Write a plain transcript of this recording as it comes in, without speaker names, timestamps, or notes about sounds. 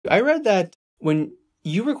I read that when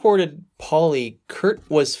you recorded Polly, Kurt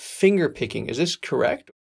was finger picking. Is this correct?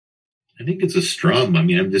 I think it's a strum. I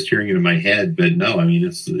mean, I'm just hearing it in my head, but no, I mean,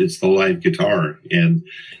 it's the live guitar. And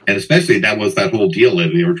especially that was that whole deal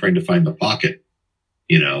that they were trying to find the pocket,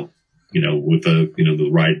 with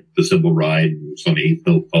the cymbal ride, it's on the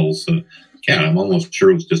 8th pulse. Yeah, I'm almost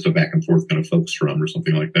sure it was just a back and forth kind of folk strum or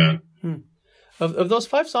something like that. Of those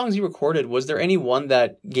 5 songs you recorded, was there any one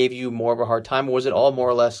that gave you more of a hard time, or was it all more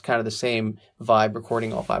or less kind of the same vibe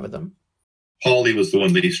recording all 5 of them? Polly was the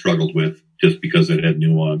one that he struggled with just because it had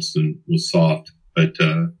nuance and was soft. But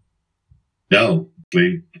no,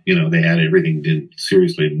 they had everything did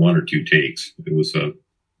seriously in 1 or 2 takes. It was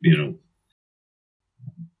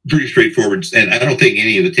pretty straightforward. And I don't think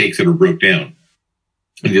any of the takes ever broke down.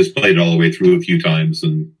 I just played it all the way through a few times.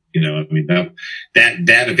 And, that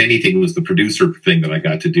if anything was the producer thing that I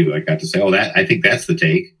got to do. I got to say, I think that's the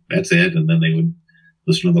take. That's it. And then they would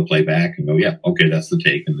listen to the playback and go, yeah, okay, that's the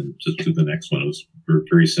take. And then just do the next one. It was very,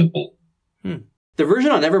 very simple. The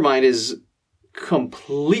version on Nevermind is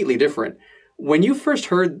completely different. When you first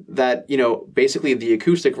heard that, basically the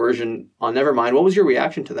acoustic version on Nevermind, what was your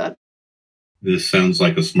reaction to that? This sounds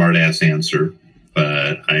like a smart-ass answer,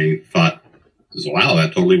 but I thought, wow,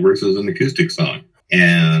 that totally works as an acoustic song.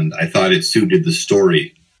 And I thought it suited the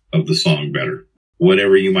story of the song better.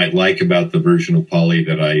 Whatever you might like about the version of Polly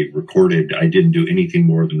that I recorded, I didn't do anything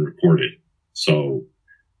more than record it. So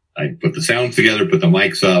I put the sounds together, put the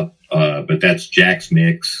mics up, but that's Jack's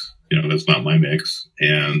mix. That's not my mix.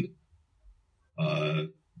 And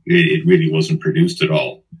it really wasn't produced at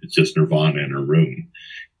all. It's just Nirvana in a room.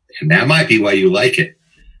 And that might be why you like it.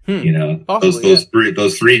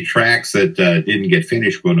 Those 3 tracks that didn't get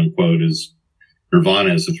finished, quote unquote, is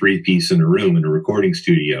Nirvana as a 3-piece in a room in a recording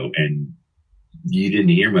studio. And you didn't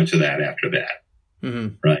hear much of that after that.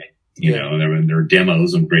 Right. There were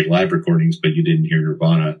demos and great live recordings, but you didn't hear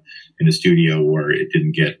Nirvana in a studio where it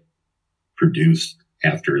didn't get produced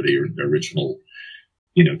after the original,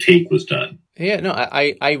 take was done. Yeah, no,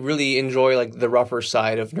 I really enjoy like the rougher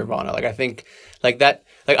side of Nirvana. Like I think like that,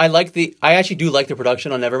 like I actually do like the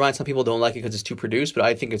production on Nevermind. Some people don't like it because it's too produced, but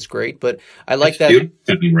I think it's great. But I like that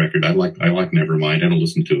record. I like Nevermind. I don't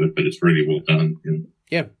listen to it, but it's really well done.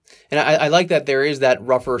 Yeah. And I like that there is that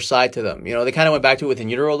rougher side to them. They kind of went back to it with In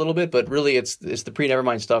Utero a little bit, but really it's the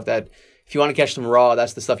pre-Nevermind stuff that if you want to catch them raw,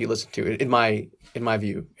 that's the stuff you listen to, in my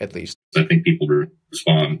view, at least. I think people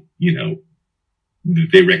respond,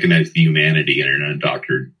 they recognize the humanity in an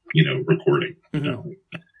undoctored, recording. I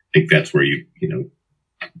think that's where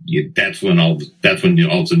that's when all of a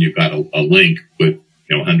sudden you've got a link with,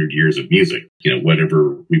 100 years of music,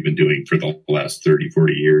 whatever we've been doing for the last 30,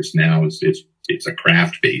 40 years now it's a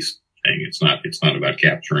craft-based thing. It's not about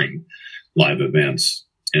capturing live events,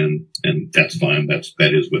 and that's fine.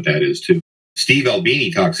 That is what that is too. Steve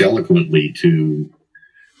Albini talks eloquently to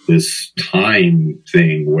this time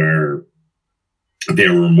thing where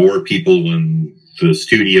there were more people in the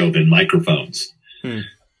studio than microphones. So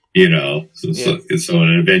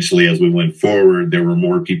eventually as we went forward, there were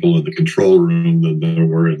more people in the control room than there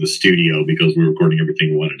were in the studio because we were recording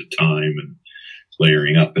everything one at a time and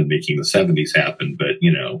layering up and making the 70s happen. But,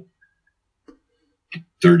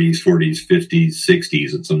 30s, 40s, 50s,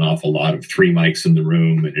 60s, it's an awful lot of 3 mics in the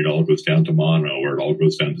room and it all goes down to mono or it all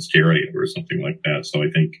goes down to stereo or something like that. So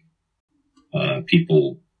I think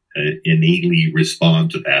people innately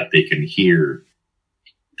respond to that. They can hear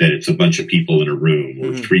that it's a bunch of people in a room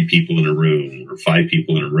or 3 people in a room or 5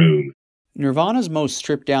 people in a room. Nirvana's most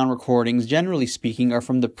stripped down recordings, generally speaking, are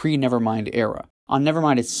from the pre-Nevermind era. On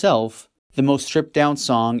Nevermind itself, the most stripped down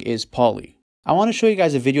song is Polly. I want to show you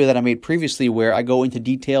guys a video that I made previously where I go into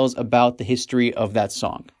details about the history of that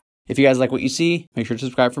song. If you guys like what you see, make sure to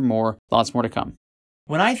subscribe for more. Lots more to come.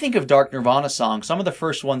 When I think of dark Nirvana songs, some of the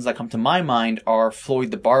first ones that come to my mind are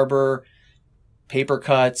Floyd the Barber, Paper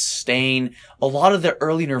Cuts, Stain. A lot of the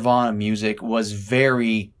early Nirvana music was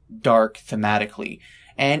very dark thematically.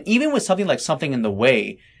 And even with something like Something in the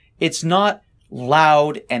Way, it's not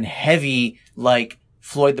loud and heavy like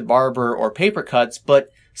Floyd the Barber or Paper Cuts, but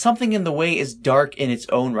Something in the Way is dark in its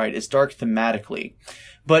own right. It's dark thematically.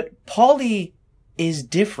 But Polly is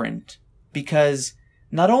different because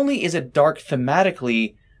not only is it dark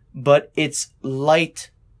thematically, but it's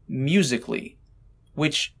light musically,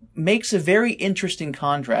 which makes a very interesting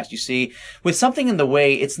contrast. You see, with Something in the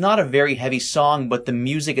Way, it's not a very heavy song, but the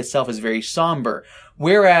music itself is very somber.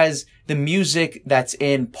 Whereas the music that's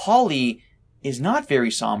in Polly is not very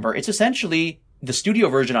somber. It's essentially the studio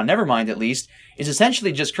version on Nevermind, at least, is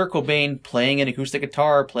essentially just Kurt Cobain playing an acoustic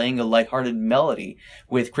guitar, playing a lighthearted melody,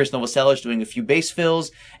 with Krist Novoselic doing a few bass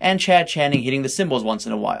fills, and Chad Channing hitting the cymbals once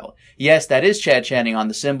in a while. Yes, that is Chad Channing on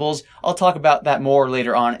the cymbals. I'll talk about that more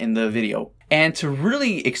later on in the video. And to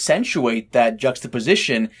really accentuate that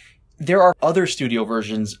juxtaposition, there are other studio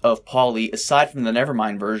versions of POLLY aside from the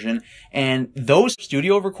Nevermind version, and those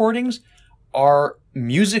studio recordings are,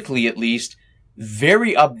 musically at least,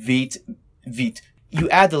 very upbeat. You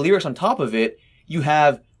add the lyrics on top of it, you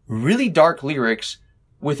have really dark lyrics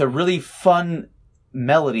with a really fun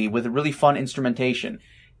melody, with a really fun instrumentation.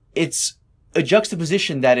 It's a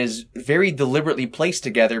juxtaposition that is very deliberately placed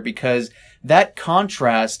together because that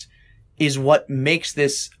contrast is what makes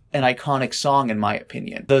this an iconic song, in my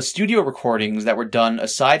opinion. The studio recordings that were done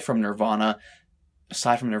aside from Nirvana,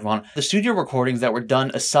 the studio recordings that were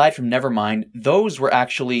done aside from Nevermind, those were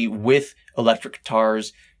actually with electric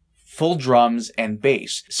guitars, full drums, and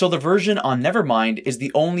bass. So the version on Nevermind is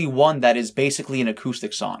the only one that is basically an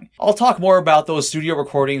acoustic song. I'll talk more about those studio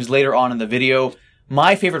recordings later on in the video.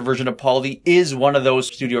 My favorite version of POLLY is one of those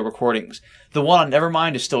studio recordings. The one on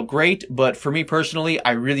Nevermind is still great, but for me personally,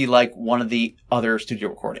 I really like one of the other studio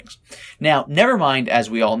recordings. Now, Nevermind, as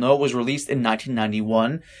we all know, was released in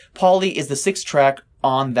 1991. POLLY is the 6th track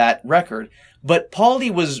on that record, but POLLY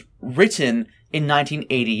was written in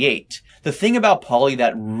 1988. The thing about POLLY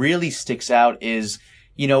that really sticks out is,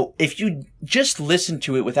 you know, if you just listen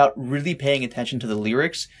to it without really paying attention to the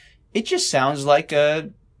lyrics, it just sounds like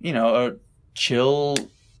a chill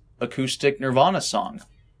acoustic Nirvana song.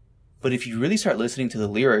 But if you really start listening to the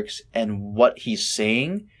lyrics and what he's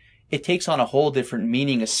saying, it takes on a whole different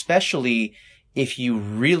meaning, especially if you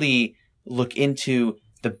really look into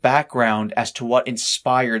the background as to what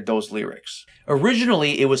inspired those lyrics.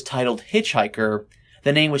 Originally, it was titled Hitchhiker,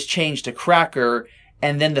 the name was changed to Cracker,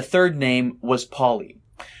 and then the third name was POLLY.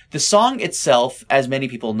 The song itself, as many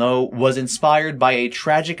people know, was inspired by a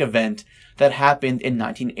tragic event that happened in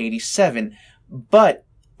 1987, but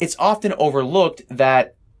it's often overlooked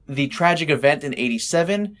that the tragic event in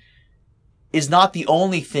 87 is not the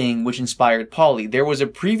only thing which inspired POLLY. There was a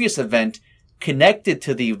previous event connected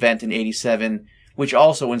to the event in 87 which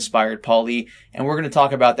also inspired POLLY, and we're going to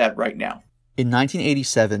talk about that right now. In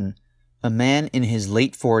 1987, a man in his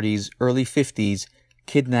late 40s, early 50s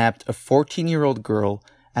kidnapped a 14-year-old girl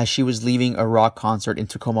as she was leaving a rock concert in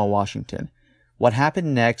Tacoma, Washington. What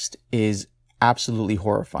happened next is absolutely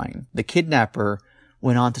horrifying. The kidnapper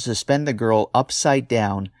went on to suspend the girl upside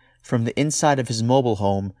down from the inside of his mobile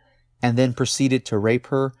home and then proceeded to rape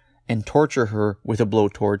her and torture her with a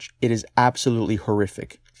blowtorch. It is absolutely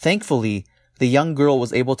horrific. Thankfully, the young girl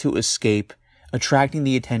was able to escape, attracting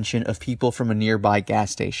the attention of people from a nearby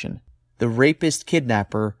gas station. The rapist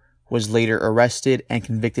kidnapper was later arrested and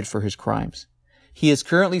convicted for his crimes. He is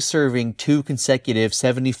currently serving 2 consecutive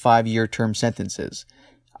 75-year term sentences.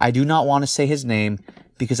 I do not want to say his name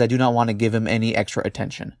because I do not want to give him any extra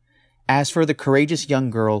attention. As for the courageous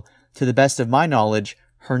young girl, to the best of my knowledge,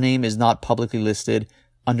 her name is not publicly listed,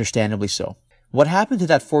 understandably so. What happened to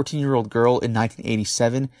that 14-year-old girl in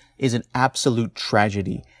 1987 is an absolute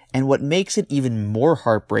tragedy, and what makes it even more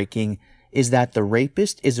heartbreaking is that the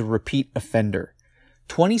rapist is a repeat offender.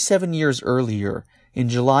 27 years earlier, in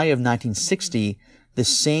July of 1960, the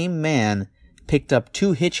same man picked up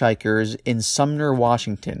 2 hitchhikers in Sumner,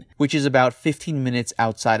 Washington, which is about 15 minutes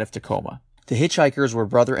outside of Tacoma. The hitchhikers were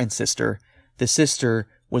brother and sister. The sister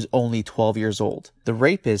was only 12 years old. The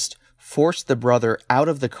rapist forced the brother out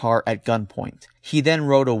of the car at gunpoint. He then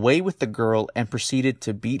rode away with the girl and proceeded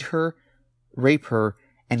to beat her, rape her,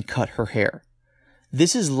 and cut her hair.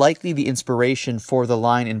 This is likely the inspiration for the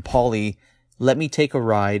line in POLLY, "Let me take a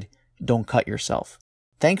ride, don't cut yourself."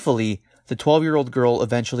 Thankfully, the 12-year-old girl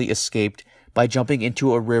eventually escaped by jumping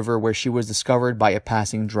into a river where she was discovered by a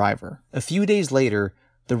passing driver. A few days later,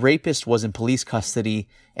 the rapist was in police custody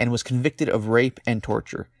and was convicted of rape and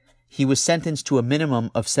torture. He was sentenced to a minimum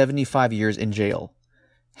of 75 years in jail.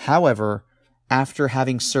 However, after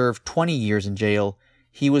having served 20 years in jail,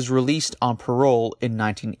 he was released on parole in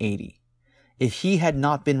 1980. If he had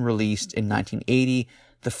not been released in 1980,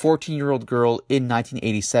 the 14-year-old girl in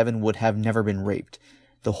 1987 would have never been raped.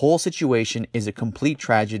 The whole situation is a complete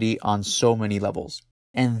tragedy on so many levels.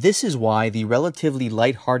 And this is why the relatively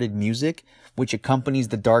light-hearted music, which accompanies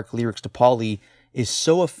the dark lyrics to POLLY, is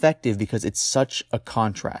so effective because it's such a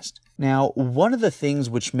contrast. Now, one of the things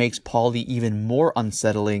which makes POLLY even more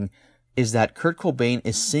unsettling is that Kurt Cobain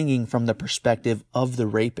is singing from the perspective of the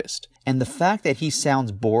rapist. And the fact that he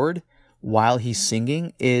sounds bored while he's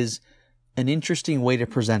singing is an interesting way to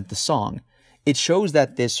present the song. It shows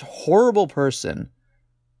that this horrible person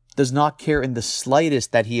does not care in the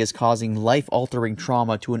slightest that he is causing life-altering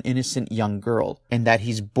trauma to an innocent young girl, and that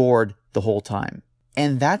he's bored the whole time.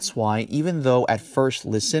 And that's why, even though at first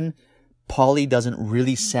listen, POLLY doesn't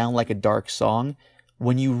really sound like a dark song,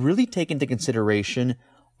 when you really take into consideration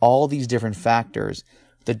all these different factors,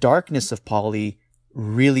 the darkness of POLLY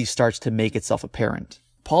really starts to make itself apparent.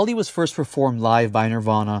 POLLY was first performed live by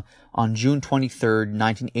Nirvana on June 23,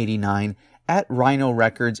 1989, at Rhino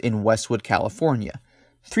Records in Westwood, California.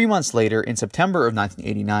 3 months later, in September of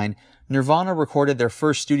 1989, Nirvana recorded their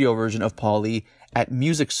first studio version of POLLY at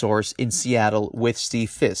Music Source in Seattle with Steve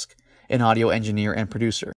Fisk, an audio engineer and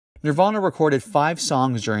producer. Nirvana recorded 5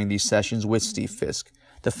 songs during these sessions with Steve Fisk.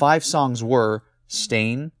 The 5 songs were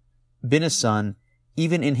Stain, Been a Son,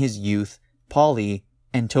 Even in His Youth, POLLY,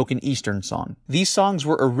 and Token Eastern Song. These songs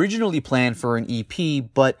were originally planned for an EP,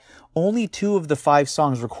 but only 2 of the 5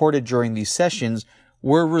 songs recorded during these sessions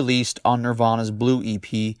were released on Nirvana's Blue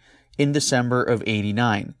EP in December of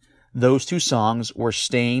 '89. Those 2 songs were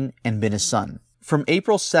Stain and Been a Son. From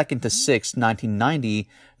April 2nd to 6th, 1990,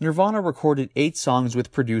 Nirvana recorded 8 songs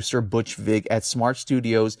with producer Butch Vig at Smart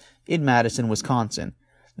Studios in Madison, Wisconsin.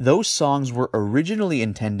 Those songs were originally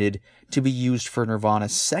intended to be used for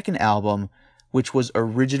Nirvana's second album, which was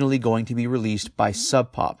originally going to be released by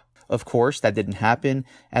Sub Pop. Of course, that didn't happen,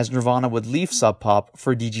 as Nirvana would leave Sub Pop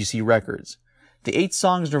for DGC Records. The 8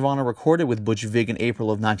 songs Nirvana recorded with Butch Vig in April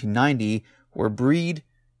of 1990 were Breed,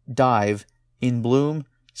 Dive, In Bloom,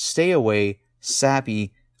 Stay Away,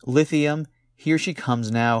 Sappy, Lithium, Here She Comes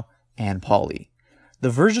Now, and POLLY. The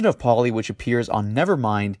version of POLLY which appears on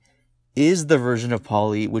Nevermind is the version of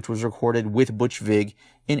POLLY which was recorded with Butch Vig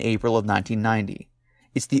in April of 1990.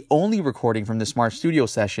 It's the only recording from the Smart Studio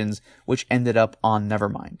sessions which ended up on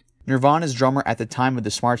Nevermind. Nirvana's drummer at the time of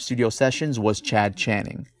the Smart Studio sessions was Chad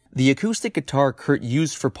Channing. The acoustic guitar Kurt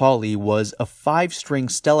used for POLLY was a 5-string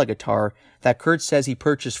Stella guitar that Kurt says he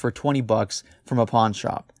purchased for $20 from a pawn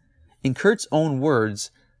shop. In Kurt's own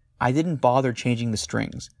words, "I didn't bother changing the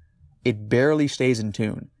strings. It barely stays in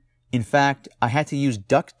tune. In fact, I had to use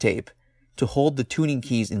duct tape to hold the tuning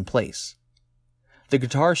keys in place." The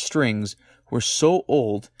guitar strings were so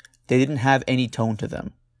old they didn't have any tone to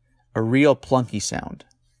them. A real plunky sound.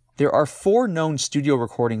 There are 4 known studio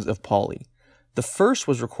recordings of POLLY. The first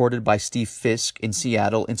was recorded by Steve Fisk in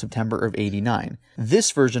Seattle in September of '89.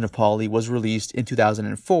 This version of POLLY was released in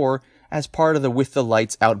 2004 as part of the With the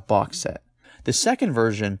Lights Out box set. The second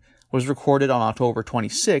version was recorded on October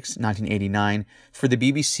 26, 1989 for the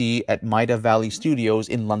BBC at Maida Valley Studios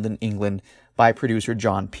in London, England by producer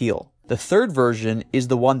John Peel. The third version is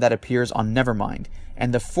the one that appears on Nevermind,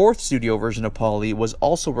 and the 4th studio version of POLLY was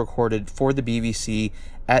also recorded for the BBC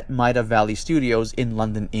at Maida Valley Studios in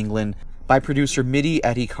London, England by producer Midi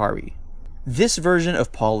Adhikari. This version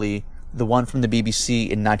of POLLY, the one from the BBC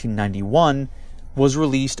in 1991, was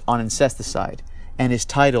released on Incesticide and is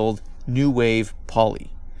titled New Wave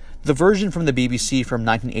POLLY. The version from the BBC from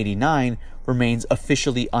 1989 remains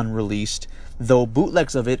officially unreleased, though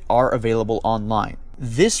bootlegs of it are available online.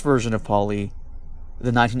 This version of POLLY,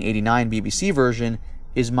 the 1989 BBC version,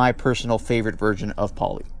 is my personal favorite version of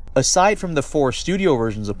POLLY. Aside from the 4 studio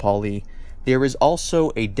versions of POLLY, there is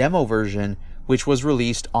also a demo version which was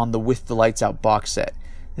released on the With the Lights Out box set.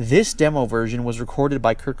 This demo version was recorded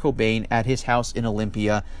by Kurt Cobain at his house in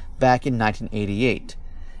Olympia back in 1988.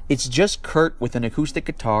 It's just Kurt with an acoustic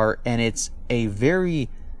guitar, and it's a very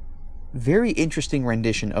interesting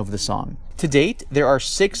rendition of the song. To date, there are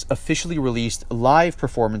 6 officially released live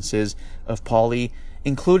performances of POLLY,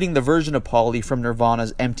 including the version of POLLY from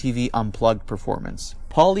Nirvana's MTV Unplugged performance.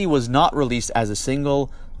 POLLY was not released as a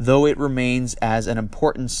single, though it remains as an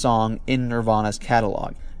important song in Nirvana's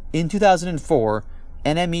catalog. In 2004,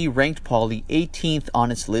 NME ranked POLLY 18th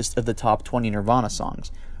on its list of the top 20 Nirvana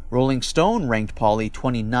songs. Rolling Stone ranked POLLY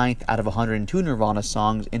 29th out of 102 Nirvana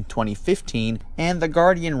songs in 2015, and The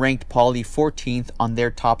Guardian ranked POLLY 14th on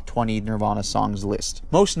their top 20 Nirvana songs list.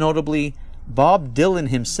 Most notably, Bob Dylan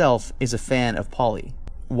himself is a fan of POLLY.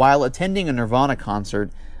 While attending a Nirvana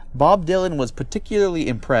concert, Bob Dylan was particularly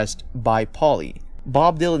impressed by POLLY.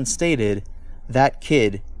 Bob Dylan stated, "That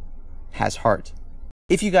kid has heart."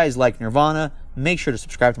 If you guys like Nirvana, make sure to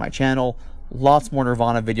subscribe to my channel. Lots more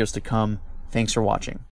Nirvana videos to come. Thanks for watching.